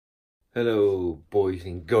Hello, boys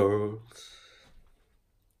and girls.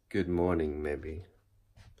 Good morning, maybe.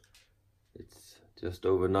 It's just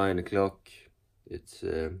over 9 o'clock. It's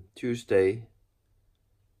Tuesday,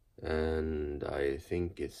 and I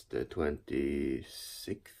think it's the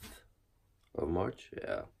 26th of March.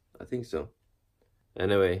 Yeah, I think so.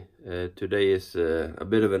 Anyway, today is a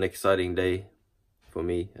bit of an exciting day for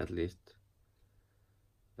me, at least.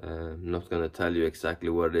 I'm not gonna tell you exactly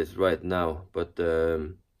what it is right now, but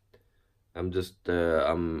I'm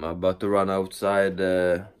about to run outside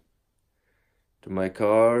to my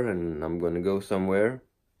car, and I'm gonna go somewhere.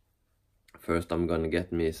 First I'm gonna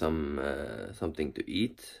get me something to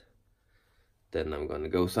eat, then I'm gonna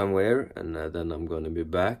go somewhere, and then I'm gonna be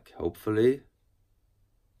back, hopefully,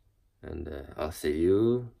 and I'll see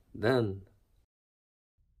you then.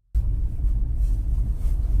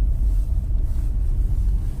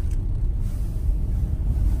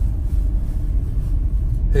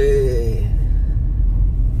 Hey,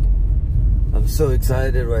 I'm so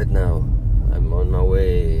excited right now. I'm on my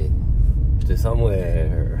way to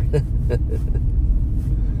somewhere.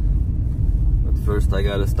 But first I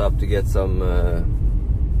gotta stop to get some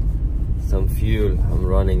fuel. I'm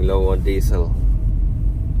running low on diesel.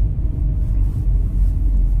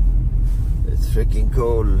 It's freaking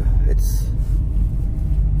cold. It's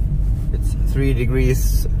 3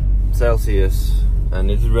 degrees Celsius and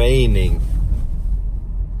it's raining.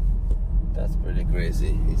 That's pretty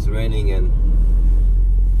crazy. It's raining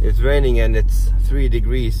and it's 3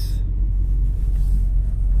 degrees.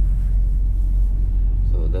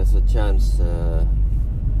 So there's a chance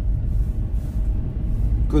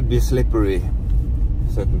could be slippery in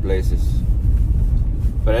certain places.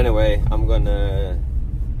 But anyway, I'm gonna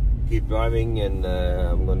keep driving, and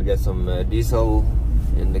I'm gonna get some diesel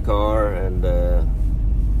in the car, and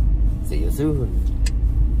see you soon.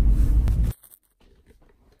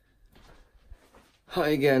 Hi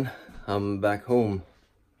again, I'm back home.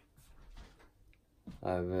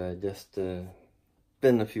 I've just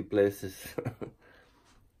been a few places.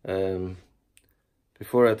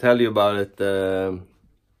 Before I tell you about it,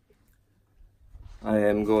 I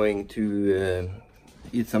am going to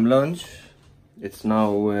eat some lunch. It's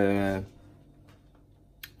now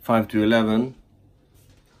 5 to 11.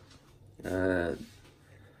 I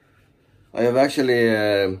have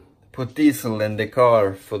actually put diesel in the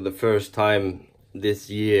car for the first time this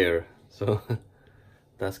year, so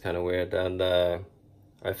that's kind of weird. And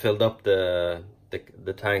I filled up the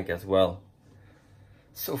tank as well.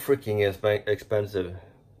 So freaking expensive.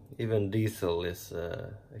 Even diesel is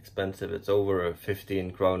expensive. It's over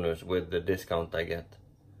 15 kroners with the discount I get.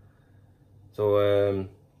 So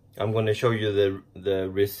I'm going to show you the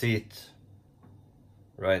receipt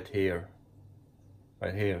right here.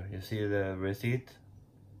 Right here. You see the receipt?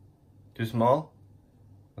 Too small?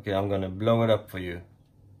 Okay, I'm gonna blow it up for you.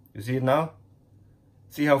 You see it now?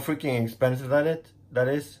 See how freaking expensive that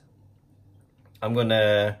is? I'm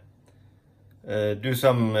gonna do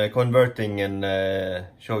some converting and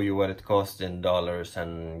show you what it costs in dollars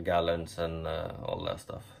and gallons and all that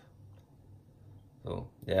stuff. So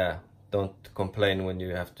yeah, don't complain when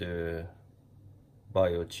you have to buy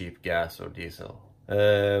your cheap gas or diesel.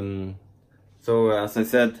 So as I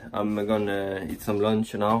said, I'm gonna eat some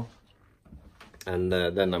lunch now. And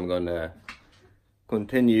then I'm gonna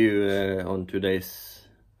continue on today's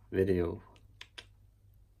video.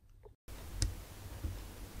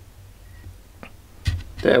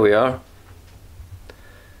 There we are.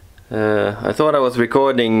 I thought I was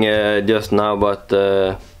recording just now, but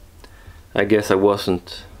I guess I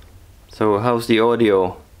wasn't. So how's the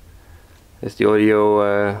audio? Is the audio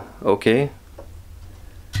okay?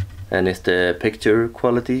 And is the picture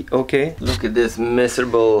quality okay? Look at this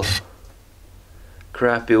miserable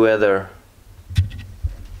crappy weather.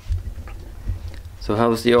 So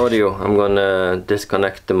how's the audio? I'm gonna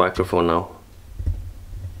disconnect the microphone now.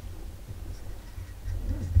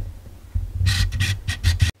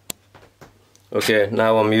 Okay,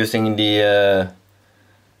 now I'm using the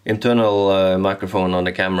internal microphone on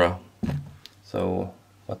the camera. So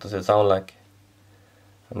what does it sound like?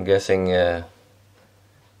 I'm guessing the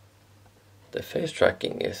face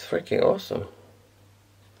tracking is freaking awesome.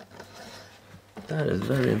 That is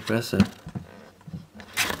very impressive.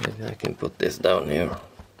 Maybe I can put this down here.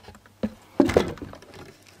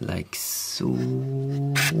 Like so,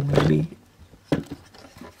 maybe.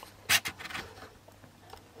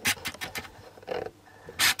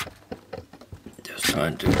 Just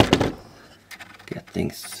trying to get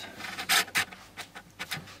things.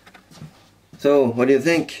 So, what do you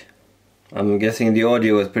think? I'm guessing the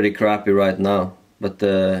audio is pretty crappy right now, but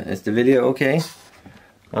is the video okay?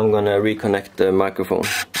 I'm gonna reconnect the microphone.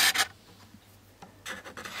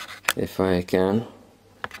 if I can.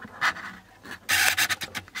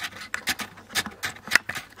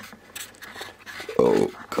 Oh,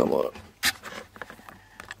 come on.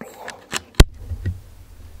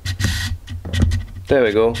 There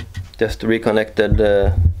we go. Just reconnected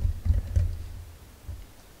the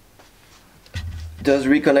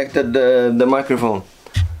microphone.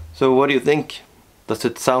 So what do you think? Does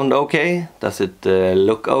it sound okay? Does it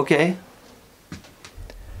look okay?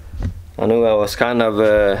 I know I was kind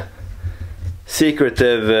of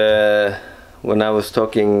secretive when I was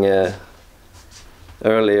talking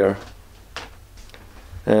earlier,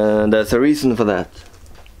 and there's a reason for that.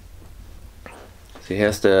 See,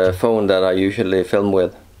 here's the phone that I usually film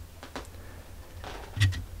with,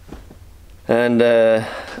 and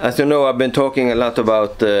as you know, I've been talking a lot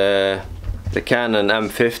about the Canon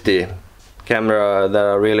M50 camera that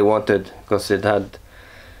I really wanted, because it had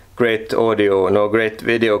great audio, great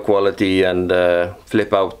video quality, and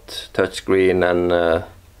flip out touchscreen, and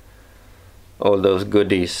all those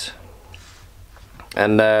goodies.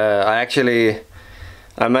 And I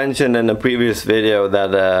mentioned in a previous video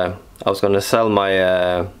that I was gonna sell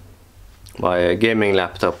my my gaming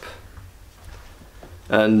laptop,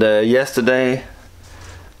 and yesterday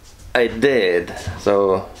I did.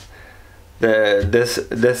 So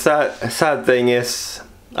the sad thing is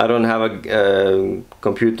I don't have a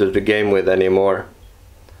computer to game with anymore.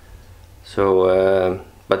 So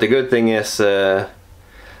but the good thing is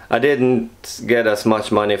I didn't get as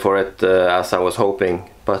much money for it as I was hoping,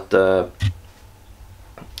 but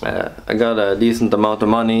I got a decent amount of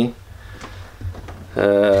money.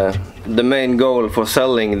 The main goal for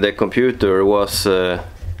selling the computer was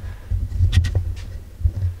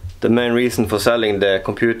the main reason for selling the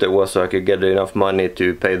computer was so I could get enough money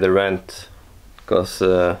to pay the rent, because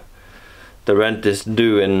the rent is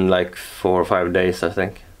due in like 4 or 5 days, I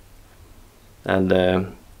think. And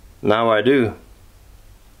now I do.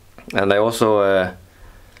 And I also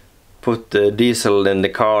put diesel in the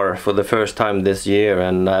car for the first time this year,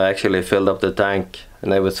 and I actually filled up the tank,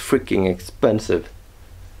 and it was freaking expensive.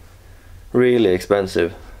 Really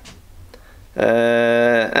expensive.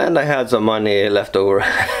 And I had some money left over.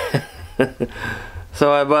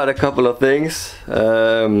 So I bought a couple of things.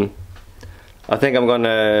 I think I'm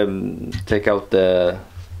gonna take out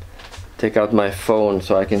my phone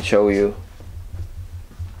so I can show you.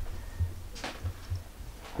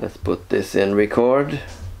 Let's put this in record.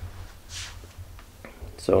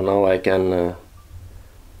 So now I can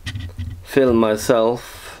film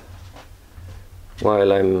myself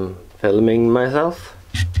while I'm filming myself.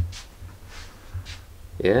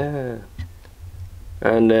 Yeah.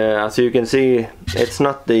 And as you can see, it's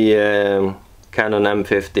not the Canon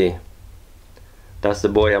M50. That's the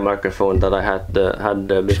Boya microphone that I had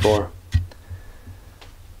before.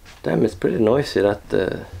 Damn, it's pretty noisy,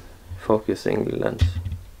 that focusing lens.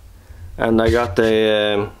 And I got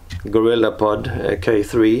a Gorilla Pod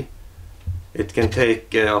K3. It can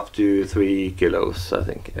take up to 3 kilos, I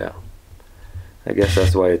think. Yeah, I guess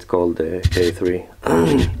that's why it's called the K3.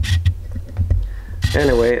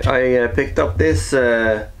 Anyway, I picked up this.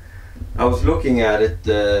 I was looking at it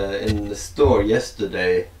in the store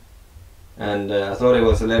yesterday, and I thought it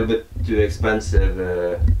was a little bit too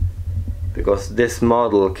expensive, because this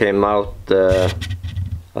model came out, I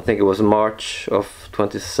think it was March of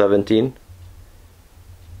 2017,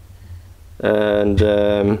 and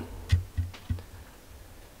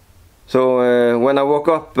so when I woke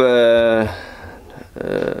up,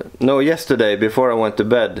 no, yesterday before I went to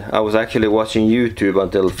bed, I was actually watching YouTube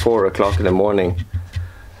until 4 o'clock in the morning,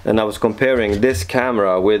 and I was comparing this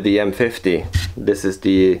camera with the M50. This is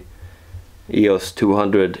the EOS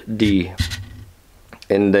 200D.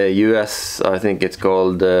 In the US, I think it's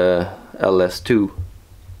called LS2.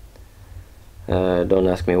 Don't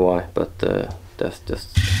ask me why, but that's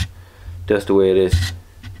just the way it is.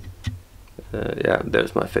 Yeah,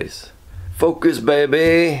 there's my face. Focus,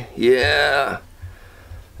 baby! Yeah!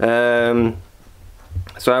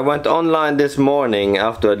 So I went online this morning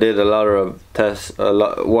after I did a lot of tests,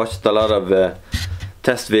 watched a lot of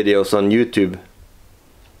test videos on YouTube,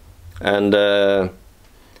 and the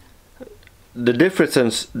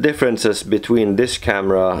differences between this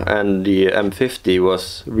camera and the M50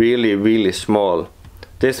 was really small.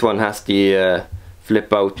 This one has the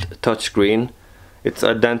flip out touchscreen. It's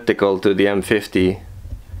identical to the M50.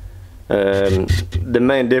 The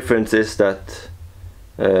main difference is that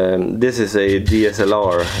this is a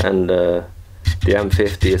DSLR and the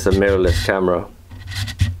M50 is a mirrorless camera.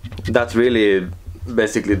 That's really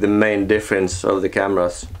basically the main difference of the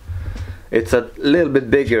cameras. It's a little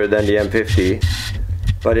bit bigger than the M50,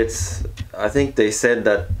 but it's, I think they said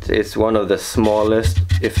that it's one of the smallest,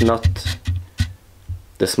 if not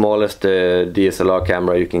the smallest DSLR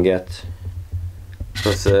camera you can get.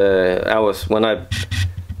 Because when I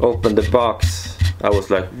opened the box, I was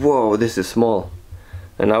like, whoa, this is small.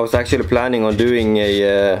 And I was actually planning on doing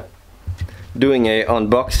a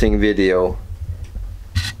unboxing video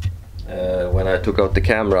when I took out the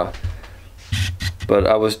camera, but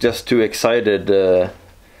I was just too excited.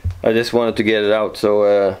 I just wanted to get it out,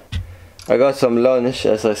 so I got some lunch,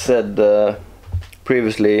 as I said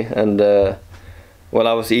previously, and while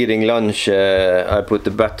I was eating lunch I put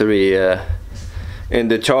the battery in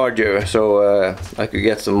the charger so I could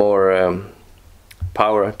get some more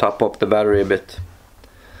power, top up the battery a bit.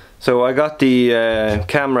 So I got the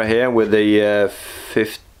camera here with the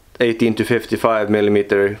 18 to 55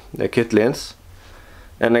 millimeter kit lens,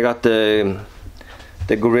 and I got the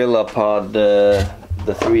Gorilla Pod, the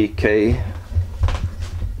 3K,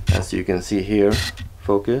 as you can see here.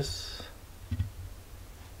 Focus.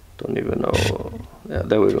 Don't even know. Yeah,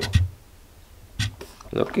 there we go.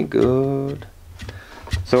 Looking good.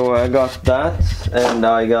 So I got that, and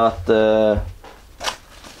I got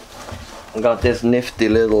this nifty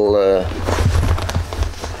little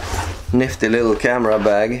camera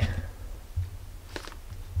bag,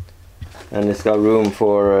 and it's got room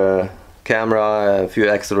for camera, a few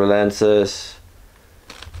extra lenses,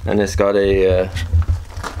 and it's got a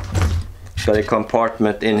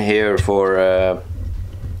compartment in here for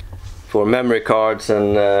memory cards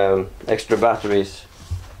and extra batteries.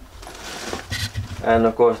 And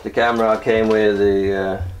of course the camera came with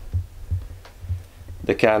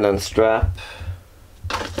the Canon strap,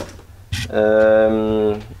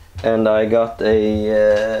 and I got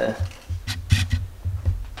the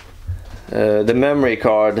memory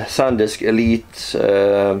card, SanDisk Elite.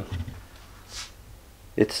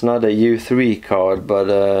 It's not a U3 card,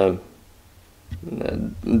 but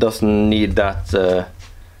doesn't need that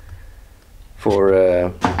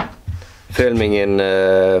for filming in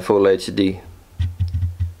full HD.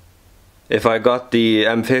 If I got the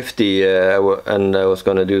M50 and I was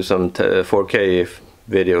gonna do some 4K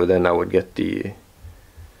video, then I would get the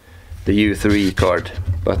U3 card.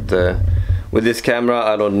 But with this camera,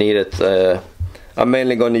 I don't need it. I'm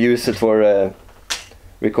mainly gonna use it for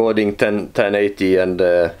recording 1080 and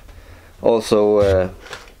also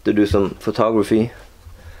to do some photography.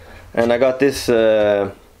 And I got this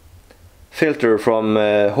filter from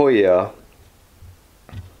Hoya.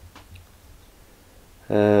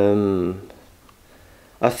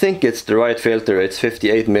 I think it's the right filter. It's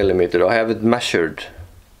 58 millimeter. I have it measured,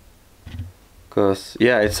 cause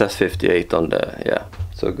yeah, it says 58 on the, yeah,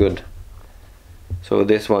 so good. So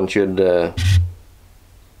this one should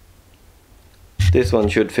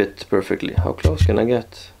fit perfectly. How close can I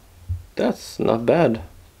get? That's not bad.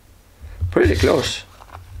 Pretty close.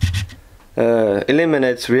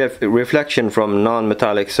 Eliminates reflection from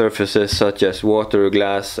non-metallic surfaces such as water,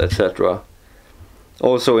 glass, etc.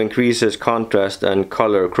 Also increases contrast and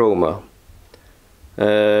color chroma.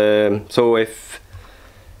 So if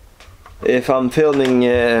I'm filming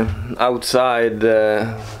outside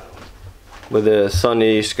with a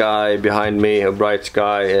sunny sky behind me, a bright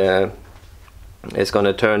sky, it's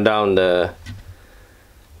gonna turn down the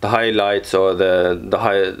highlights or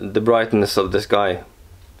the brightness of the sky.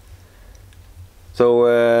 So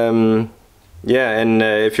yeah, and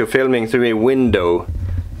if you're filming through a window,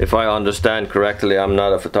 if I understand correctly, I'm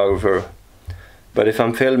not a photographer, but if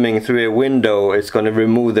I'm filming through a window, it's going to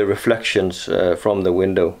remove the reflections from the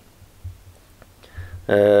window.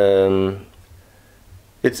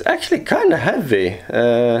 It's actually kind of heavy.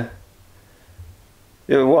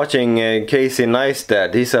 You're watching Casey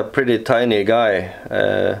Neistat. He's a pretty tiny guy.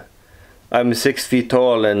 I'm 6 feet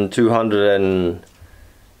tall and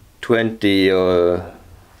 220 or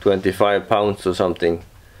 25 pounds or something.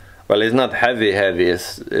 Well, it's not heavy.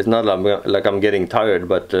 It's not like I'm getting tired,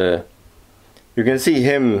 but you can see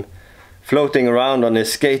him floating around on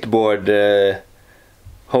his skateboard,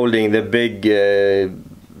 holding the big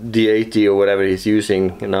D80 or whatever he's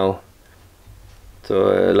using, you know.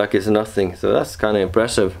 So like it's nothing. So that's kind of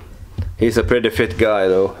impressive. He's a pretty fit guy,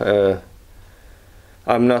 though.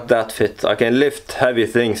 I'm not that fit. I can lift heavy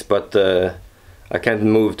things, but I can't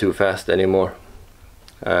move too fast anymore.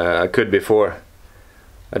 I could before.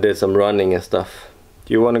 I did some running and stuff.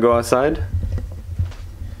 Do you want to go outside?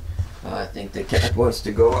 I think the cat wants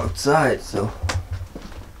to go outside, so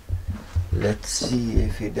let's see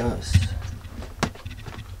if he does.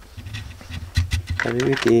 Are you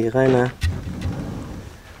ute, Rainer?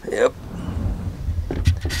 Yep.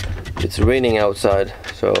 It's raining outside,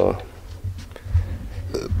 so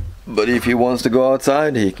But if he wants to go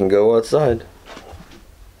outside, he can go outside.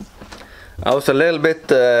 I was a little bit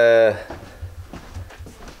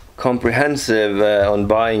comprehensive on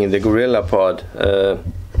buying the GorillaPod.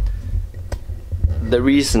 The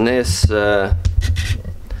reason is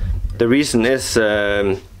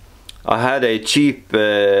I had a cheap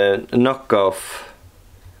knockoff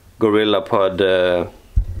GorillaPod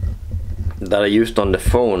that I used on the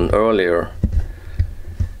phone earlier,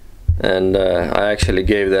 and I actually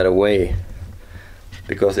gave that away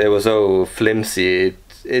because it was so flimsy.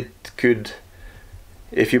 It could,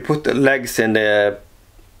 if you put the legs in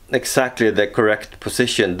exactly the correct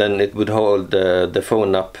position, then it would hold the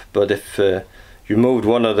phone up, but if you moved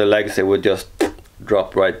one of the legs, it would just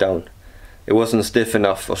drop right down. It wasn't stiff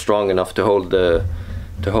enough or strong enough to hold the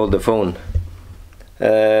phone.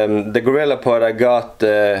 The GorillaPod I got,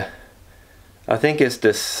 I think it's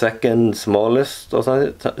the second smallest or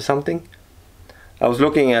something. I was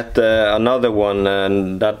looking at another one,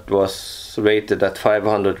 and that was rated at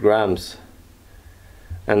 500 grams.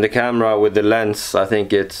 And the camera with the lens, I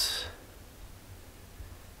think it's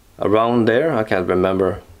around there, I can't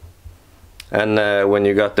remember. And when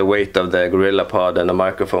you got the weight of the GorillaPod and the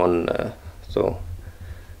microphone, so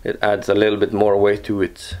it adds a little bit more weight to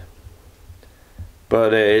it.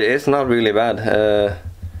 But it's not really bad.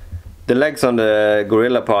 The legs on the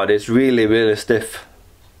GorillaPod is really stiff.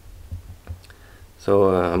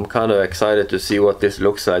 So I'm kind of excited to see what this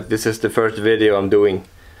looks like. This is the first video I'm doing.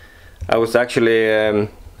 I was actually,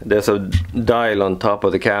 there's a dial on top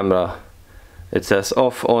of the camera. It says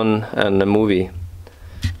off, on, and a movie.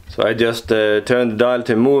 So I just turned the dial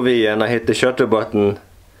to movie and I hit the shutter button,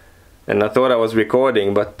 and I thought I was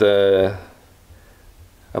recording, but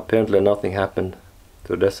apparently nothing happened.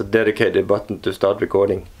 So there's a dedicated button to start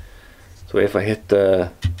recording. So if I hit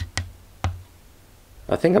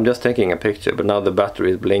I think I'm just taking a picture, but now the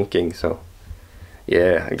battery is blinking, so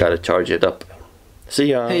yeah, I gotta charge it up. See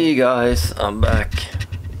ya! Hey guys, I'm back.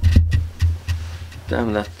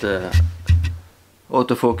 Damn, that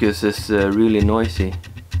autofocus is really noisy.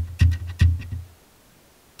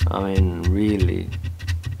 I mean, really.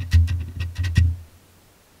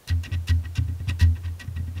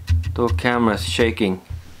 The camera's shaking.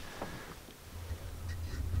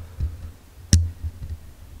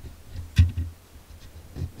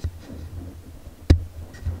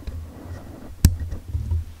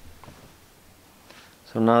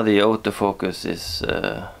 So now the autofocus is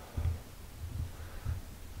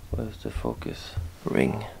where's the focus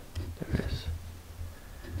ring? There it is.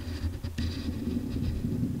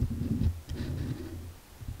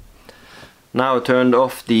 Now I turned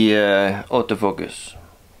off the autofocus.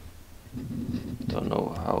 Don't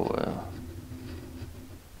know how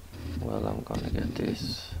well I'm gonna get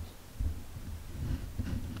this.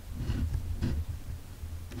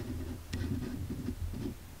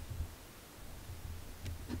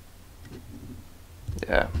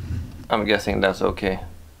 Yeah, I'm guessing that's okay.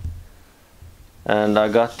 And I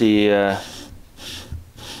got the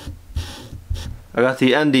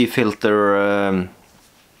ND filter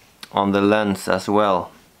on the lens as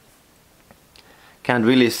well. Can't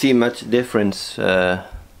really see much difference. Can't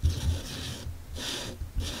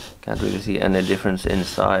really see any difference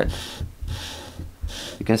inside.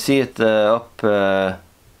 You can see it up.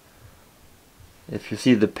 If you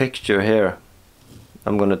see the picture here,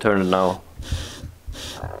 I'm gonna turn it now.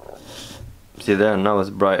 See there, now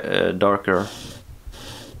it's bright, darker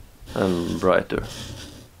and brighter.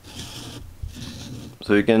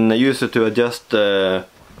 So you can use it to adjust the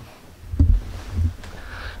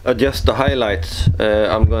highlights.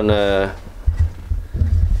 I'm gonna,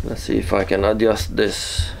 let's see if I can adjust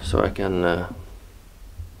this so I can. Oh,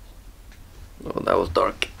 that was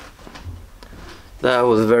dark. That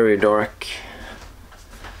was very dark.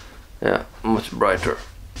 Yeah, much brighter.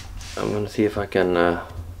 I'm gonna see if I can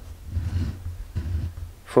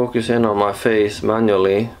focus in on my face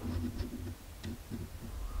manually.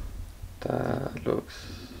 That looks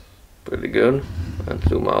pretty good. And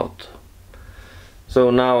zoom out. So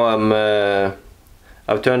now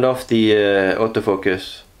I've turned off the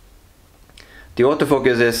autofocus. The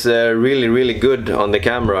autofocus is really good on the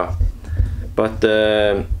camera, but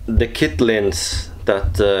the kit lens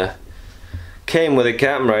that came with the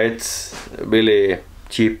camera, it's really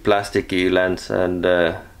cheap plasticky lens, and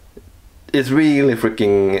it's really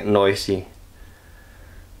freaking noisy.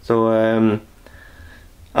 So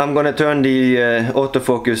I'm gonna turn the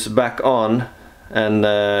autofocus back on, and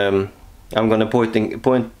I'm gonna point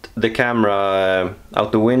the camera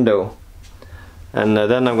out the window, and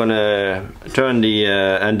then I'm gonna turn the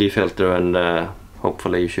ND filter, and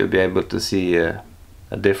hopefully you should be able to see a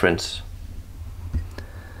difference.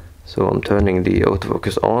 So I'm turning the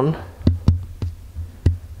autofocus on.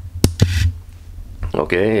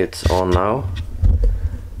 Okay, it's on now.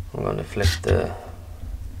 I'm gonna flip the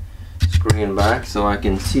screen back so I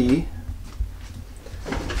can see.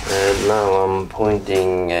 And now I'm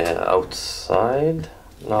pointing outside.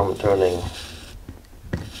 Now I'm turning.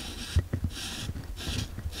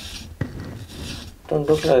 Don't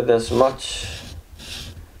look like there's much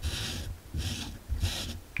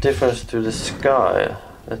difference to the sky.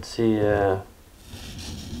 Let's see,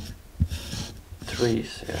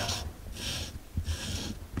 trees here.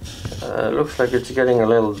 Looks like it's getting a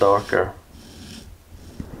little darker.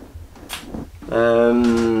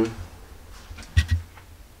 I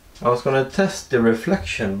was gonna test the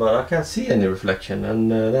reflection, but I can't see any reflection, and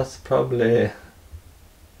that's probably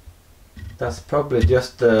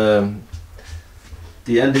just the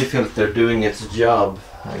ND filter doing its job,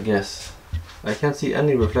 I guess. I can't see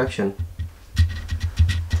any reflection,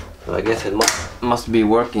 so I guess it must be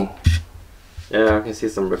working. Yeah, I can see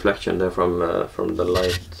some reflection there from the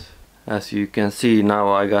light. As you can see now,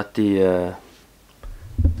 I got the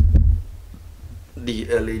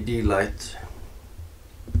LED light.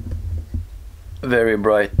 Very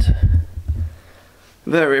bright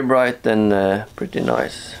and pretty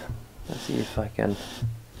nice. Let's see if I can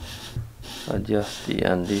adjust the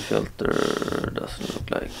ND filter. Doesn't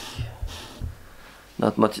look like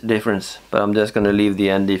not much difference, but I'm just gonna leave the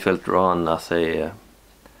ND filter on as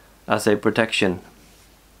a protection.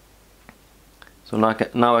 So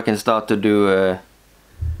now I can start to do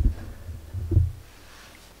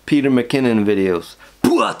Peter McKinnon videos.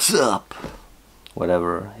 What's up?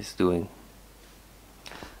 Whatever he's doing.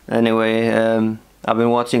 Anyway, I've been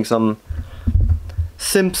watching some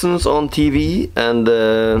Simpsons on TV, and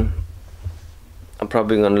I'm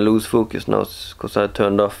probably gonna lose focus now because I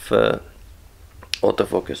turned off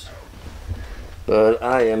autofocus. But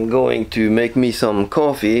I am going to make me some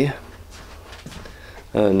coffee,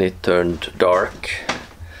 and it turned dark,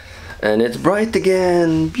 and it's bright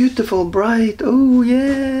again. Beautiful bright. Oh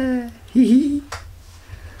yeah. Hee.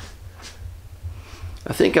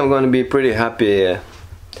 I think I'm going to be pretty happy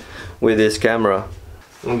with this camera.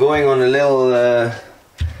 I'm going on a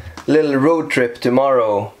little road trip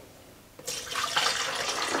tomorrow.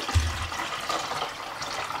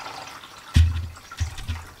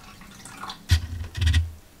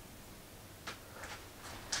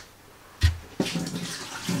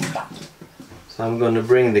 So I'm going to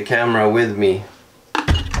bring the camera with me,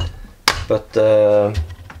 but I'm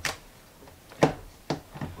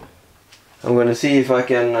going to see if I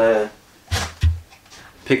can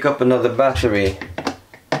pick up another battery,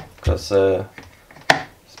 because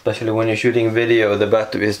especially when you're shooting video, the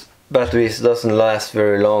batteries doesn't last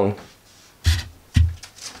very long.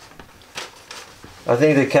 I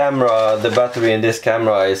think the battery in this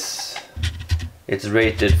camera it's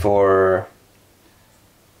rated for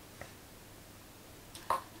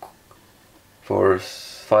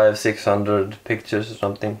 500-600 pictures or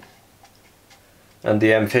something, and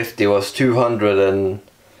the M50 was 200 and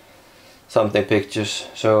something pictures.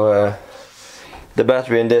 So the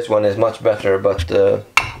battery in this one is much better, but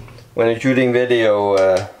when you're shooting video,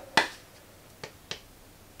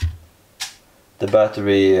 the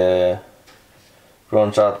battery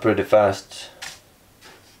runs out pretty fast.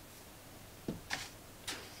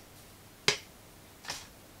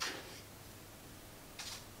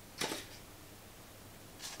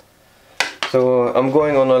 So I'm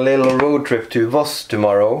going on a little road trip to Voss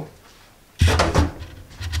tomorrow,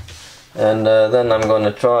 and then I'm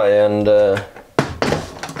gonna try and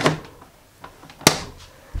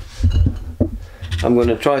I'm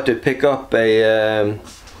gonna try to pick up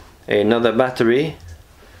another battery,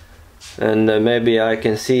 and maybe I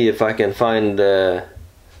can see if I can find a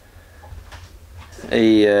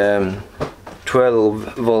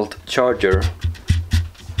 12-volt charger.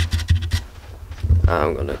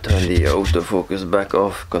 I'm gonna turn the autofocus back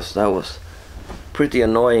off because that was pretty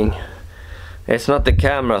annoying. It's not the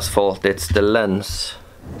camera's fault, it's the lens.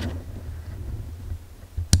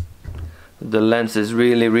 The lens is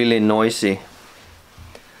really noisy.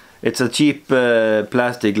 It's a cheap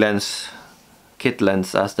plastic lens, kit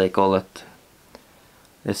lens as they call it.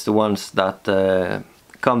 It's the ones that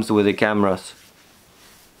comes with the cameras.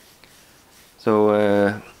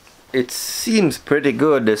 So it seems pretty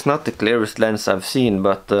good. It's not the clearest lens I've seen,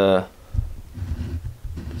 but just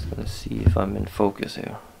gonna see if I'm in focus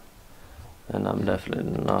here, and I'm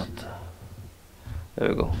definitely not. There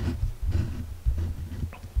we go.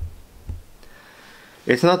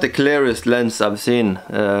 It's not the clearest lens I've seen,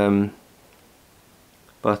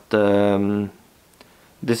 but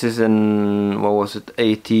this is in, what was it,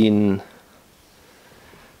 18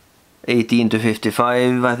 18 to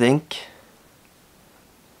 55, I think.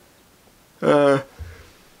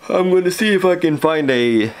 I'm gonna see if I can find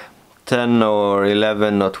a 10 or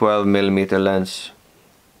 11 or 12 millimeter lens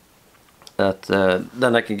that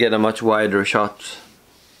then I can get a much wider shot,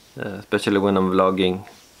 especially when I'm vlogging,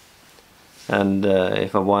 and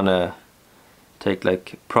if I wanna take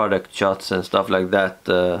like product shots and stuff like that,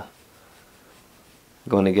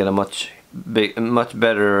 gonna get a much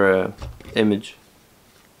better image.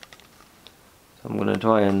 So I'm gonna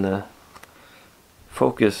try and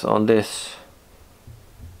focus on this.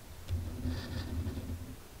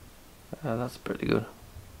 That's pretty good.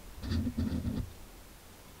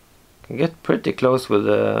 Can get pretty close with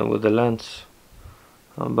the lens.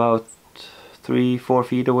 I'm about 3-4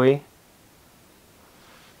 feet away,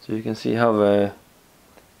 so you can see how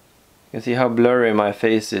blurry my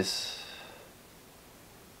face is.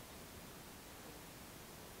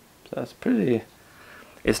 So that's pretty.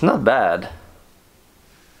 It's not bad.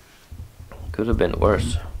 Could have been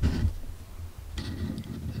worse.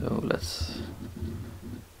 So let's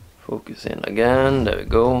focus in again. There we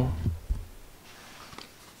go.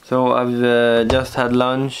 So I've just had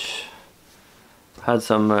lunch, had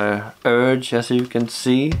some urge, as you can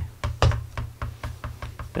see.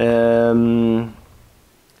 I've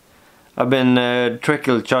been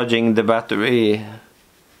trickle charging the battery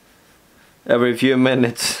every few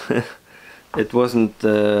minutes. It wasn't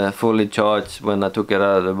fully charged when I took it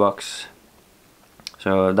out of the box,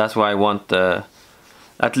 so that's why I want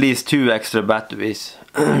at least 2 extra batteries.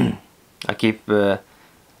 I keep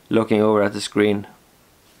looking over at the screen.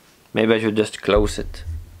 Maybe I should just close it,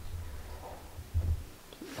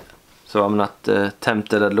 so I'm not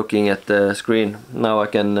tempted at looking at the screen. Now I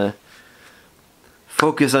can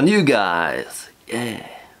focus on you guys. Yeah.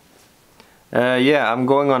 Yeah, I'm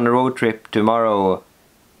going on a road trip tomorrow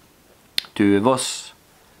to Voss,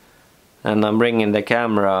 and I'm bringing the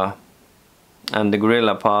camera and the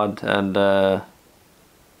Gorilla Pod, and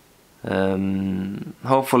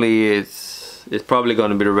hopefully it's probably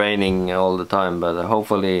going to be raining all the time, but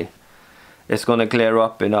hopefully it's going to clear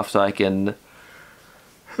up enough so I can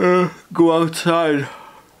go outside,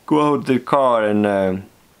 go out the car and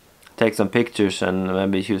take some pictures and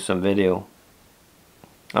maybe shoot some video.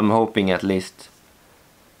 I'm hoping, at least.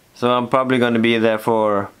 So I'm probably going to be there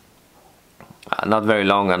for not very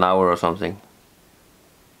long, an hour or something.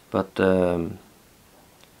 But there's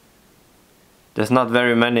not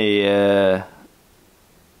very many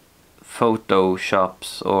photo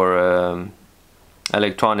shops or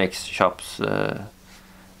electronics shops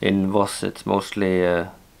in Voss. It's mostly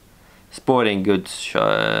sporting goods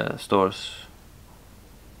stores.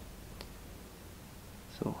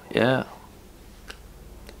 So yeah,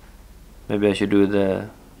 maybe I should do the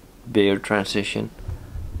beard transition.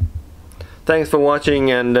 Thanks for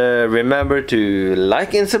watching, and remember to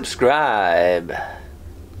like and subscribe.